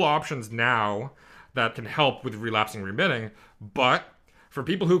cool options now that can help with relapsing remitting, but for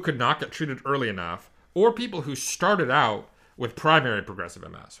people who could not get treated early enough, or people who started out with primary progressive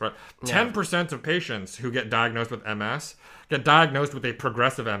MS, right? 10% of patients who get diagnosed with MS get diagnosed with a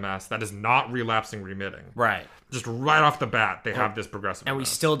progressive MS that is not relapsing remitting. Right. Just right off the bat, they have this progressive And we MS.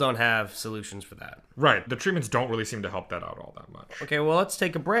 still don't have solutions for that. Right. The treatments don't really seem to help that out all that much. Okay, well, let's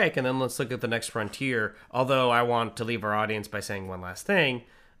take a break and then let's look at the next frontier. Although I want to leave our audience by saying one last thing.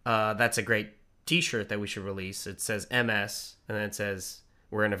 That's a great t-shirt that we should release. It says MS, and then it says,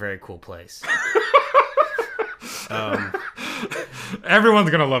 "We're in a very cool place." Everyone's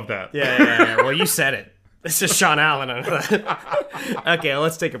going to love that. Yeah. Well, you said it. This is Sean Allen. Okay,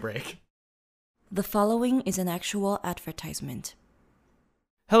 let's take a break. The following is an actual advertisement.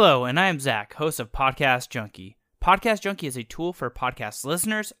 Hello, and I am Zach, host of Podcast Junkie. Podcast Junkie is a tool for podcast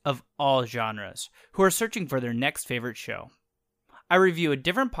listeners of all genres who are searching for their next favorite show. I review a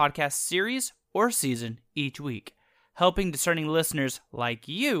different podcast series or season each week, helping discerning listeners like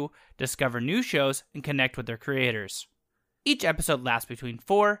you discover new shows and connect with their creators. Each episode lasts between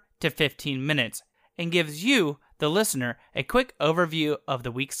 4 to 15 minutes and gives you, the listener, a quick overview of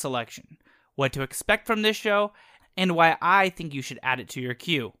the week's selection, what to expect from this show, and why I think you should add it to your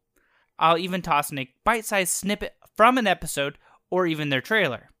queue. I'll even toss in a bite-sized snippet from an episode or even their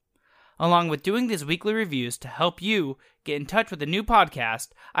trailer. Along with doing these weekly reviews to help you get in touch with a new podcast,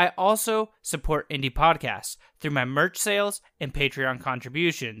 I also support indie podcasts through my merch sales and Patreon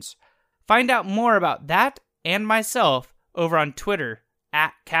contributions. Find out more about that and myself over on Twitter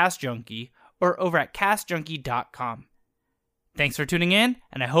 @CastJunkie or over at CastJunkie.com. Thanks for tuning in,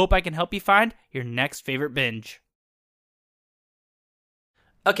 and I hope I can help you find your next favorite binge.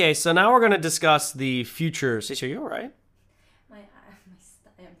 Okay, so now we're going to discuss the future. Cecil, you all right?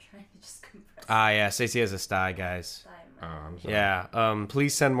 I am trying to just compress. Yeah, Stacey has a sty, guys. I'm sorry. Yeah,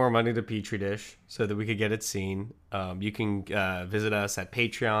 please send more money to Petri Dish so that we could get it seen. You can visit us at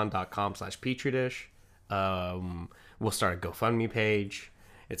patreon.com/Petri Dish. We'll start a GoFundMe page.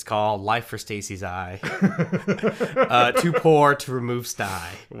 It's called Life for Stacey's Eye. Too poor to remove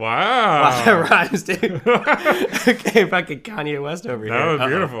sty. Wow. That rhymes, dude. Okay, fucking Kanye West over here. That was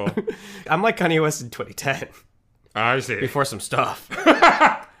beautiful. I'm like Kanye West in 2010. I see. Before some stuff.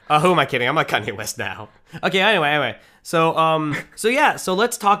 Who am I kidding? I'm like Kanye West now. Okay, anyway. So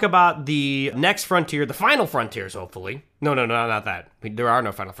let's talk about the next frontier, the final frontiers, hopefully. No, not that. There are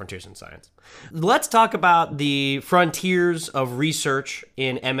no final frontiers in science. Let's talk about the frontiers of research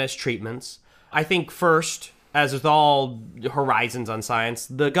in MS treatments. I think first, as with all horizons on science,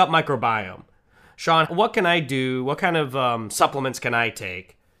 the gut microbiome. Sean, what can I do? What kind of supplements can I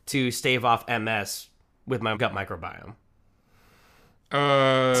take to stave off MS with my gut microbiome?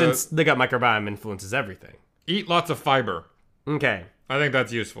 Since the gut microbiome influences everything. Eat lots of fiber. Okay. I think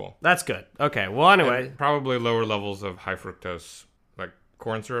that's useful. That's good. Okay, well, anyway. And probably lower levels of high fructose, like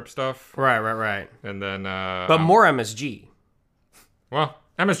corn syrup stuff. Right. And then... but more MSG. Well,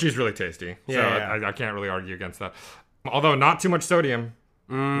 MSG is really tasty. Yeah. I can't really argue against that. Although, not too much sodium.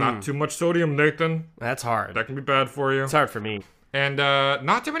 Not too much sodium, Nathan. That's hard. That can be bad for you. It's hard for me. And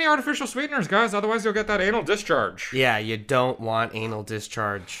not too many artificial sweeteners, guys. Otherwise, you'll get that anal discharge. Yeah, you don't want anal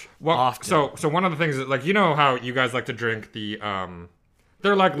discharge Well, often. So one of the things is, like, you know how you guys like to drink the,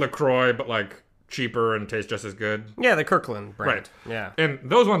 they're like LaCroix, but, like, cheaper and taste just as good? Yeah, the Kirkland brand. Right. Yeah. And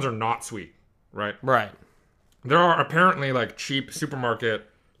those ones are not sweet, right? Right. There are apparently, like, cheap supermarket,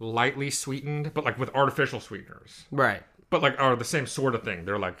 lightly sweetened, but, like, with artificial sweeteners. Right. But, like, are the same sort of thing.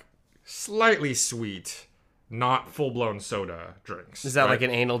 They're, like, slightly sweet, not full-blown soda drinks. Is that right? like an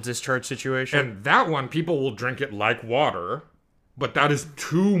anal discharge situation? And that one, people will drink it like water, but that is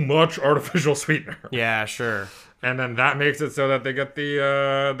too much artificial sweetener. Yeah, sure. And then that makes it so that they get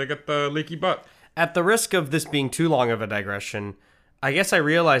the leaky butt. At the risk of this being too long of a digression, I guess I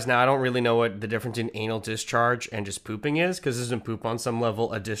realize now I don't really know what the difference in anal discharge and just pooping is, because isn't poop on some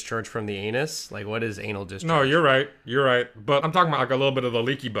level a discharge from the anus? Like, what is anal discharge? No, you're right. But I'm talking about, like, a little bit of the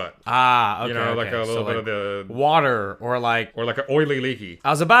leaky butt. Ah, okay. You know, like okay. a little So, bit like, of the... water, or like an oily leaky. I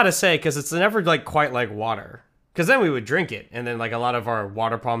was about to say, because it's never like quite like water. Because then we would drink it, and then like a lot of our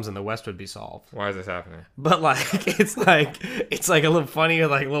water problems in the West would be solved. Why is this happening? But like it's like a little funny,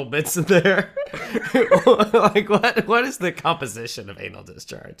 like little bits in there. Like what is the composition of anal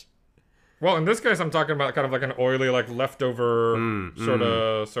discharge? Well, in this case, I'm talking about kind of like an oily, like leftover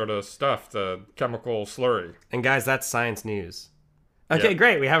sort of stuff, the chemical slurry. And guys, that's science news. Okay,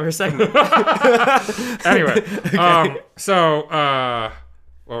 great. We have her segment. Anyway,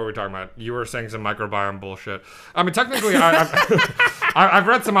 what were we talking about? You were saying some microbiome bullshit. I mean, technically, I've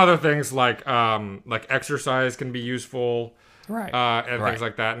read some other things like exercise can be useful, right? And things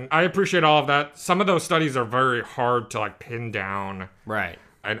like that. And I appreciate all of that. Some of those studies are very hard to like pin down, right?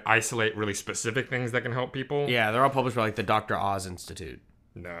 And isolate really specific things that can help people. Yeah, they're all published by like the Dr. Oz Institute.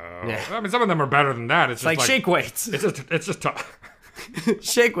 No, yeah. I mean some of them are better than that. It's just like shake weights. It's just tough.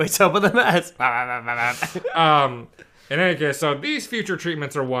 Shake weights up with a mess. In any case, so these future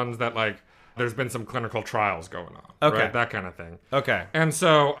treatments are ones that, like, there's been some clinical trials going on. Okay. Right? That kind of thing. Okay. And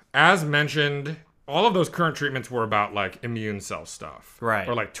so, as mentioned, all of those current treatments were about, like, immune cell stuff. Right.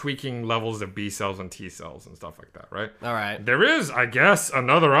 Or, like, tweaking levels of B cells and T cells and stuff like that, right? All right. There is, I guess,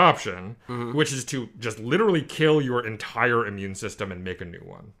 another option, which is to just literally kill your entire immune system and make a new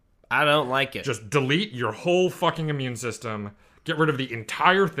one. I don't like it. Just delete your whole fucking immune system, get rid of the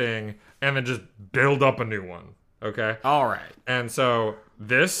entire thing, and then just build up a new one. Okay? All right. And so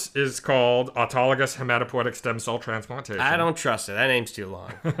this is called autologous hematopoietic stem cell transplantation. I don't trust it. That name's too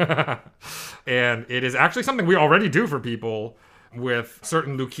long. And it is actually something we already do for people with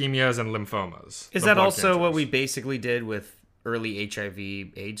certain leukemias and lymphomas. Is that also what we basically did with early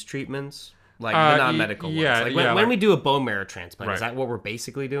HIV/AIDS treatments? Like the non-medical ones. Yeah, Like yeah, when we do a bone marrow transplant, Right. is that what we're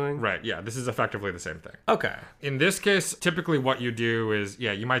basically doing? Right, yeah, this is effectively the same thing. Okay. In this case, typically what you do is,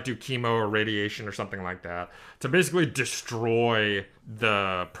 you might do chemo or radiation or something like that to basically destroy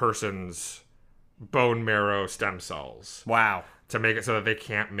the person's bone marrow stem cells. Wow. To make it so that they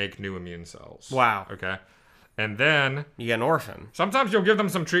can't make new immune cells. Wow. Okay. And then you get an orphan. Sometimes you'll give them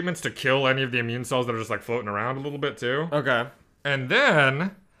some treatments to kill any of the immune cells that are just like floating around a little bit too. Okay. And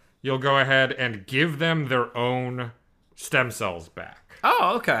then you'll go ahead and give them their own stem cells back.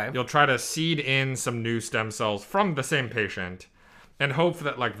 Oh, okay. You'll try to seed in some new stem cells from the same patient and hope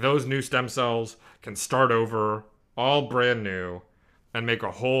that like those new stem cells can start over all brand new and make a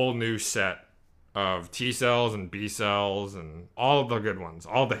whole new set of T cells and B cells and all of the good ones,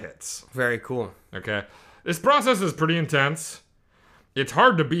 all the hits. Very cool. Okay. This process is pretty intense. It's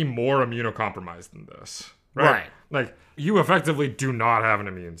hard to be more immunocompromised than this. Right. Like, you effectively do not have an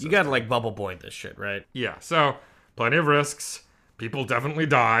immune system. You gotta, like, bubble boy this shit, right? Yeah. So, plenty of risks. People definitely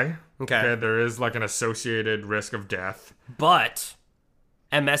die. Okay. There is, like, an associated risk of death. But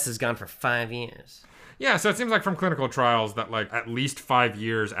MS is gone for 5 years. Yeah, so it seems like from clinical trials that, like, at least 5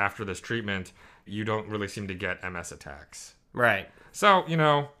 years after this treatment, you don't really seem to get MS attacks. Right. So, you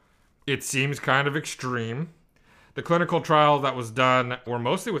know, it seems kind of extreme. The clinical trial that was done were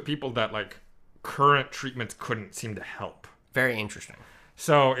mostly with people that, like, current treatments couldn't seem to help. Very interesting.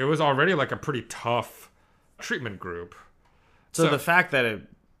 So it was already, like, a pretty tough treatment group. So the fact that it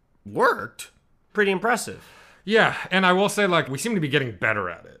worked, pretty impressive. Yeah, and I will say, like, we seem to be getting better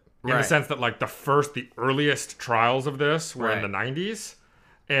at it. In the sense that, like, the earliest trials of this were in the 90s,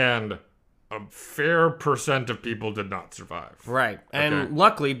 and a fair percent of people did not survive. Right. And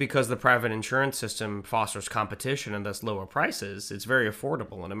luckily, because the private insurance system fosters competition and thus lower prices, it's very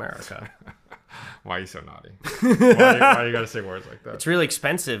affordable in America. Why are you so naughty? Why you gotta say words like that? It's really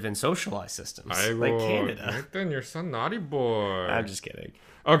expensive in socialized systems, like Canada. Nathan, you're so naughty, boy. I'm just kidding.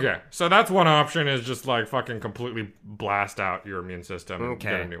 Okay, so that's one option, is just, like, fucking completely blast out your immune system and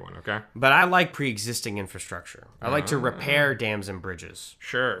get a new one, okay? But I like pre-existing infrastructure. I like to repair dams and bridges.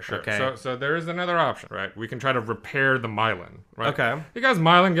 Sure. Okay. So there is another option, right? We can try to repair the myelin, right? Okay. Because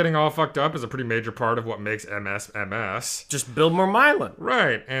myelin getting all fucked up is a pretty major part of what makes MS. Just build more myelin.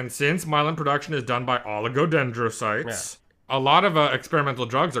 Right, and since myelin production is done by oligodendrocytes, a lot of experimental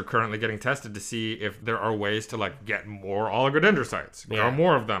drugs are currently getting tested to see if there are ways to, like, get more oligodendrocytes, grow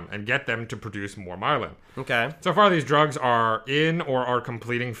more of them, and get them to produce more myelin. Okay. So far, these drugs are in or are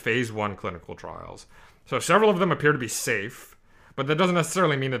completing phase 1 clinical trials. So several of them appear to be safe, but that doesn't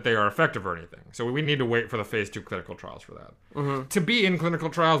necessarily mean that they are effective or anything. So we need to wait for the phase 2 clinical trials for that. To be in clinical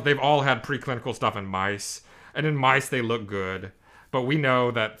trials, they've all had preclinical stuff in mice, and in mice they look good, but we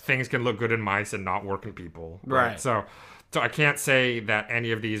know that things can look good in mice and not work in people. Right. So I can't say that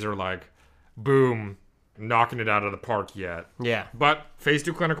any of these are, like, boom, knocking it out of the park yet. Yeah. But phase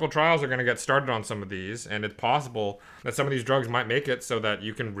 2 clinical trials are going to get started on some of these, and it's possible that some of these drugs might make it so that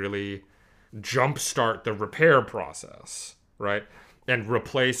you can really jumpstart the repair process, right? And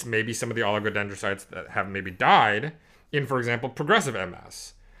replace maybe some of the oligodendrocytes that have maybe died in, for example, progressive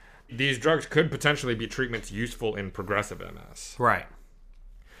MS. These drugs could potentially be treatments useful in progressive MS. Right.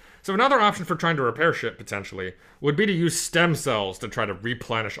 So another option for trying to repair shit, potentially, would be to use stem cells to try to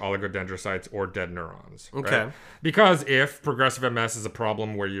replenish oligodendrocytes or dead neurons. Okay. Right? Because if progressive MS is a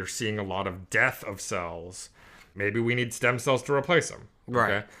problem where you're seeing a lot of death of cells, maybe we need stem cells to replace them.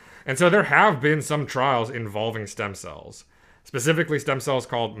 Right. Okay? And so there have been some trials involving stem cells, specifically stem cells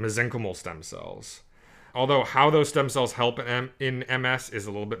called mesenchymal stem cells. Although how those stem cells help in MS is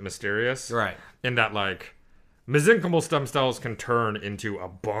a little bit mysterious. Right. In that, like, mesenchymal stem cells can turn into a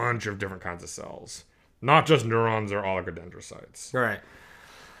bunch of different kinds of cells, not just neurons or oligodendrocytes. Right.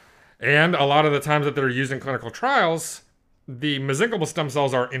 And a lot of the times that they're used in clinical trials, the mesenchymal stem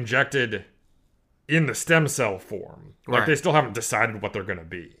cells are injected in the stem cell form. Like, they still haven't decided what they're going to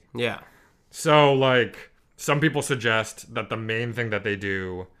be. Yeah. So, like, some people suggest that the main thing that they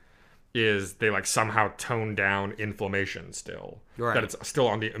do is they, like, somehow tone down inflammation still. Right. That it's still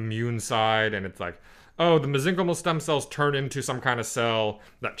on the immune side, and it's like, oh, the mesenchymal stem cells turn into some kind of cell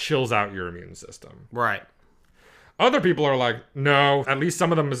that chills out your immune system. Right. Other people are like, no, at least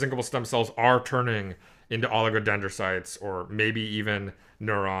some of the mesenchymal stem cells are turning into oligodendrocytes or maybe even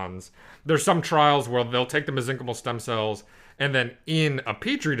neurons. There's some trials where they'll take the mesenchymal stem cells and then in a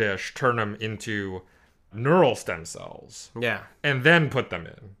petri dish turn them into neural stem cells. Yeah. And then put them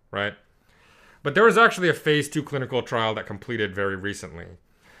in, right? But there was actually a phase 2 clinical trial that completed very recently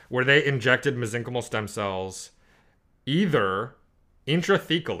where they injected mesenchymal stem cells either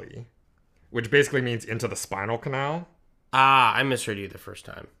intrathecally, which basically means into the spinal canal. Ah, I misheard you the first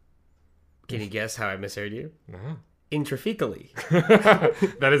time. Can you guess how I misheard you? No. Intrathecally.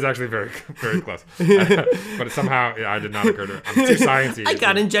 That is actually very, very close. But somehow I did not occur to it. I'm too sciencey. I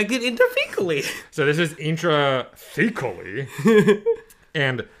got injected intrathecally. So this is intrathecally.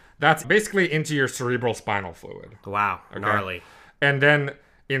 And that's basically into your cerebral spinal fluid. Wow, okay. Gnarly. And then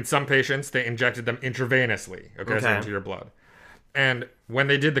in some patients, they injected them intravenously, so into your blood. And when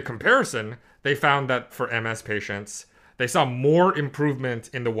they did the comparison, they found that for MS patients, they saw more improvement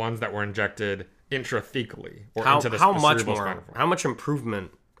in the ones that were injected intrathecally or into the how much cerebral more? spinal fluid. How much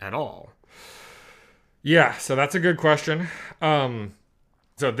improvement at all? Yeah, so that's a good question.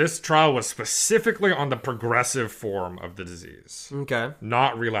 So this trial was specifically on the progressive form of the disease. Okay.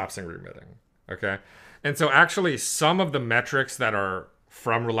 Not relapsing remitting. Okay. And so actually some of the metrics that are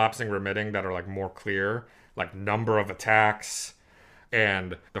from relapsing remitting that are like more clear, like number of attacks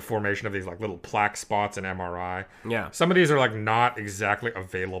and the formation of these like little plaque spots in MRI. Yeah. Some of these are like not exactly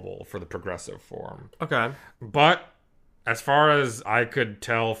available for the progressive form. Okay. But as far as I could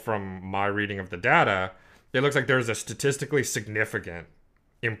tell from my reading of the data, it looks like there's a statistically significant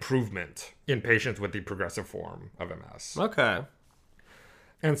improvement in patients with the progressive form of MS. Okay.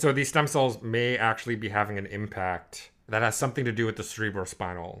 And so these stem cells may actually be having an impact that has something to do with the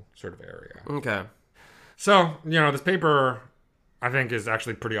cerebrospinal sort of area. Okay. So, this paper, I think, is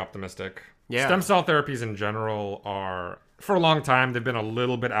actually pretty optimistic. Yeah. Stem cell therapies in general are, for a long time, they've been a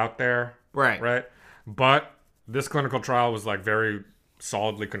little bit out there. Right. But this clinical trial was like very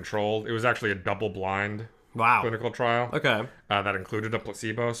solidly controlled. It was actually a double-blind clinical trial. Okay. That included a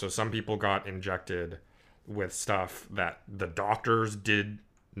placebo. So some people got injected with stuff that the doctors did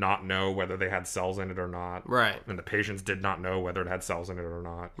not know whether they had cells in it or not. Right. And the patients did not know whether it had cells in it or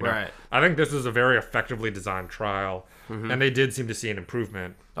not. Right. I think this was a very effectively designed trial, and they did seem to see an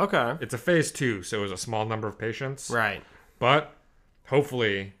improvement. Okay. It's a phase 2, so it was a small number of patients. Right. But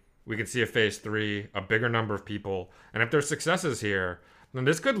hopefully we can see a phase 3, a bigger number of people. And if there's successes here, then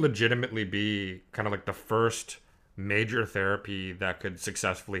this could legitimately be kind of like the first major therapy that could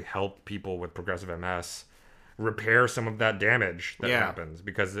successfully help people with progressive MS repair some of that damage that happens.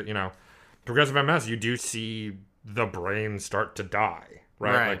 Because, progressive MS, you do see the brain start to die,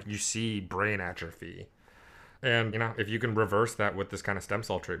 right? Like you see brain atrophy. And, if you can reverse that with this kind of stem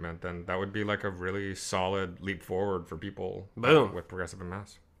cell treatment, then that would be like a really solid leap forward for people with progressive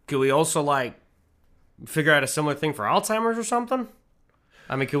MS. Could we also figure out a similar thing for Alzheimer's or something?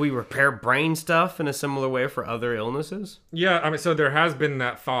 I mean, could we repair brain stuff in a similar way for other illnesses? Yeah, so there has been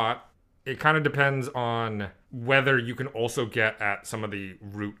that thought. It kind of depends on whether you can also get at some of the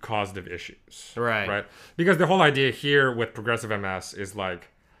root causative issues. Right? Because the whole idea here with progressive MS is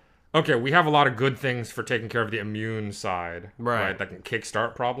okay, we have a lot of good things for taking care of the immune side, right? That can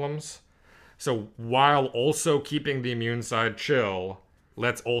kickstart problems. So while also keeping the immune side chill,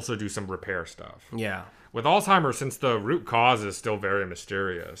 let's also do some repair stuff. Yeah. With Alzheimer's, since the root cause is still very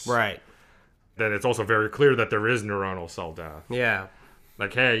mysterious, right, then it's also very clear that there is neuronal cell death. Yeah.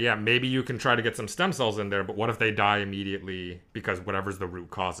 Maybe you can try to get some stem cells in there, but what if they die immediately because whatever's the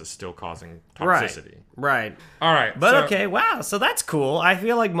root cause is still causing toxicity? Right. All right. But okay, wow. So that's cool. I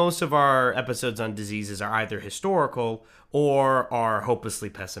feel like most of our episodes on diseases are either historical or are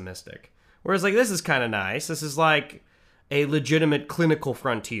hopelessly pessimistic. Whereas this is kind of nice. This is like a legitimate clinical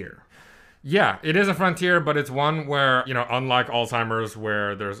frontier. Yeah, it is a frontier, but it's one where, unlike Alzheimer's,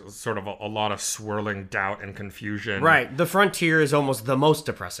 where there's sort of a lot of swirling doubt and confusion. Right. The frontier is almost the most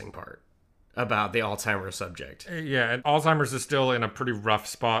depressing part about the Alzheimer's subject. Yeah, and Alzheimer's is still in a pretty rough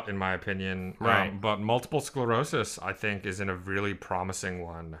spot, in my opinion. Right. But multiple sclerosis, I think, is in a really promising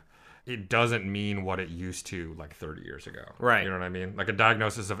one. It doesn't mean what it used to 30 years ago. Right. You know what I mean? A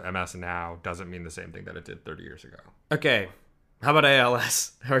diagnosis of MS now doesn't mean the same thing that it did 30 years ago. Okay. How about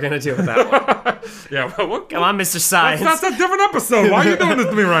ALS? How are we going to deal with that one? Yeah, come on, Mr. Science. That's a different episode. Why are you doing this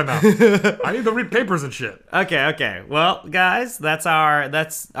to me right now? I need to read papers and shit. Okay. Well, guys, that's our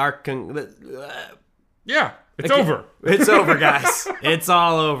yeah, it's over. It's over, guys. It's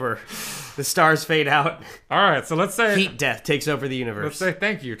all over. The stars fade out. All right, so let's say heat death takes over the universe. Let's say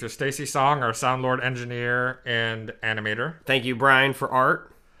thank you to Stacy Song, our sound lord engineer and animator. Thank you, Brian, for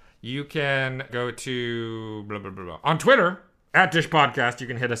art. You can go to blah blah blah, blah. On Twitter at Dish Podcast. You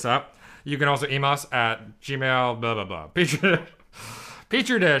can hit us up. You can also email us at gmail blah blah blah. Petridish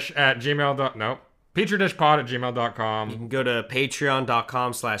at gmail. Nope. PetriDishPod@gmail.com. You can go to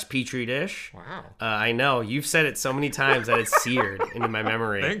patreon.com/PetriDish. Wow. I know. You've said it so many times that it's seared into my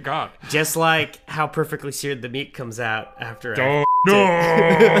memory. Thank God. Just like how perfectly seared the meat comes out after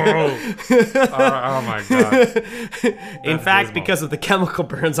No! Oh my God. In fact, because of the chemical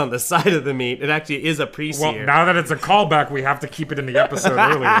burns on the side of the meat, it actually is a pre-sear. Well, now that it's a callback, we have to keep it in the episode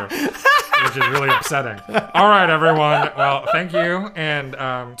earlier. Which is really upsetting. All right, everyone. Well, thank you. And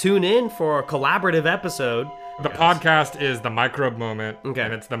tune in for a collaborative episode. The podcast is the Microbe Moment. Okay.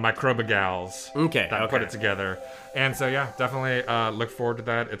 And it's the Microbagals. Okay. That put it together. And so, yeah, definitely look forward to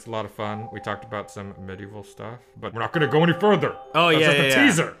that. It's a lot of fun. We talked about some medieval stuff, but we're not going to go any further. Oh, That's yeah. just a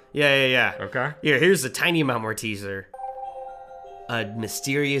teaser. Yeah. Okay. Here's a tiny amount more teaser. A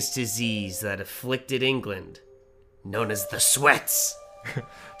mysterious disease that afflicted England, known as the Sweats.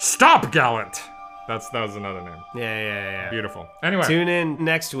 Stop, Gallant! That was another name. Yeah. Beautiful. Anyway. Tune in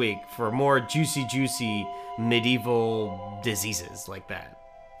next week for more juicy medieval diseases like that.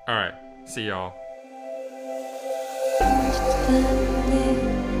 All right. See y'all.